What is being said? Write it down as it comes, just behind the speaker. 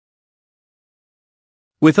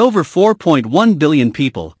With over 4.1 billion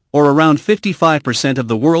people, or around 55% of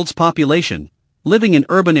the world's population, living in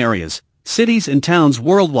urban areas, cities and towns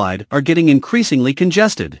worldwide are getting increasingly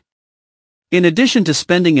congested. In addition to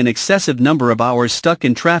spending an excessive number of hours stuck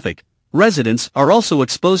in traffic, residents are also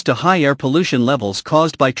exposed to high air pollution levels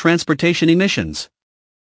caused by transportation emissions.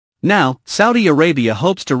 Now, Saudi Arabia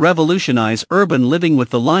hopes to revolutionize urban living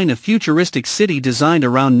with the line of futuristic city designed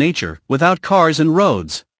around nature, without cars and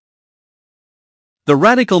roads. The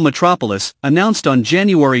Radical Metropolis, announced on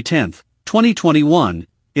January 10, 2021,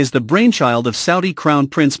 is the brainchild of Saudi Crown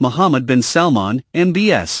Prince Mohammed bin Salman,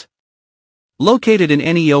 MBS. Located in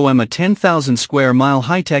Neom, a 10,000 square mile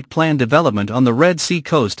high-tech planned development on the Red Sea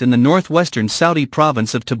coast in the northwestern Saudi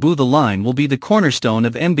province of Taboo, the line will be the cornerstone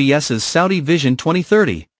of MBS's Saudi Vision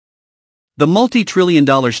 2030. The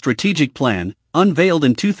multi-trillion-dollar strategic plan, unveiled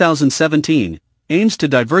in 2017, aims to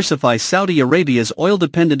diversify Saudi Arabia's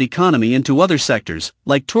oil-dependent economy into other sectors,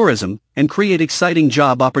 like tourism, and create exciting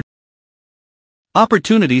job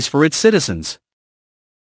opportunities for its citizens.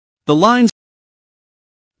 The line's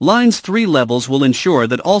 3 levels will ensure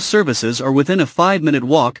that all services are within a 5-minute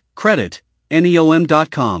walk. Credit,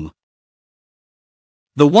 neom.com.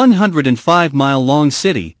 The 105-mile-long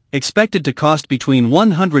city, expected to cost between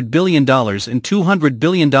 $100 billion and $200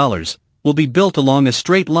 billion, will be built along a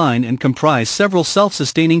straight line and comprise several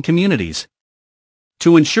self-sustaining communities.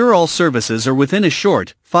 To ensure all services are within a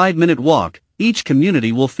short, 5-minute walk, each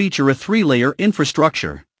community will feature a 3-layer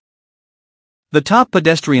infrastructure. The top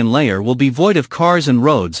pedestrian layer will be void of cars and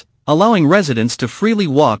roads, allowing residents to freely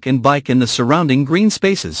walk and bike in the surrounding green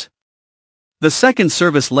spaces. The second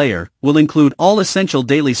service layer will include all essential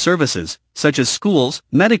daily services, such as schools,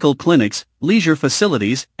 medical clinics, leisure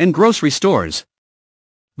facilities, and grocery stores.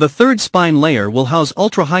 The third spine layer will house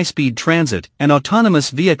ultra-high-speed transit and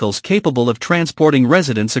autonomous vehicles capable of transporting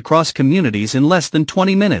residents across communities in less than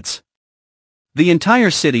 20 minutes. The entire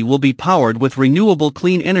city will be powered with renewable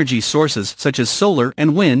clean energy sources such as solar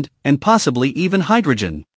and wind, and possibly even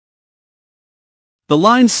hydrogen. The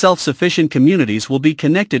line's self-sufficient communities will be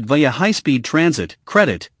connected via high-speed transit.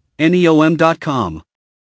 Credit, neom.com.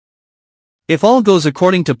 If all goes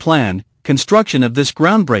according to plan, construction of this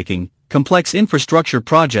groundbreaking, complex infrastructure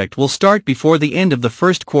project will start before the end of the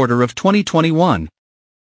first quarter of 2021.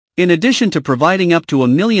 In addition to providing up to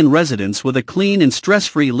 1 million residents with a clean and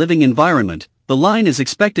stress-free living environment, the line is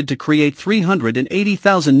expected to create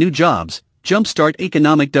 380,000 new jobs, jumpstart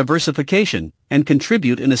economic diversification, and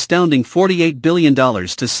contribute an astounding $48 billion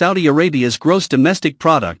to Saudi Arabia's gross domestic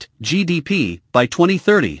product, GDP, by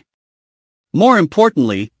 2030. More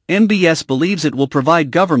importantly, MBS believes it will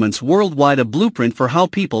provide governments worldwide a blueprint for how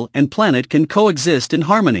people and planet can coexist in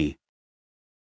harmony.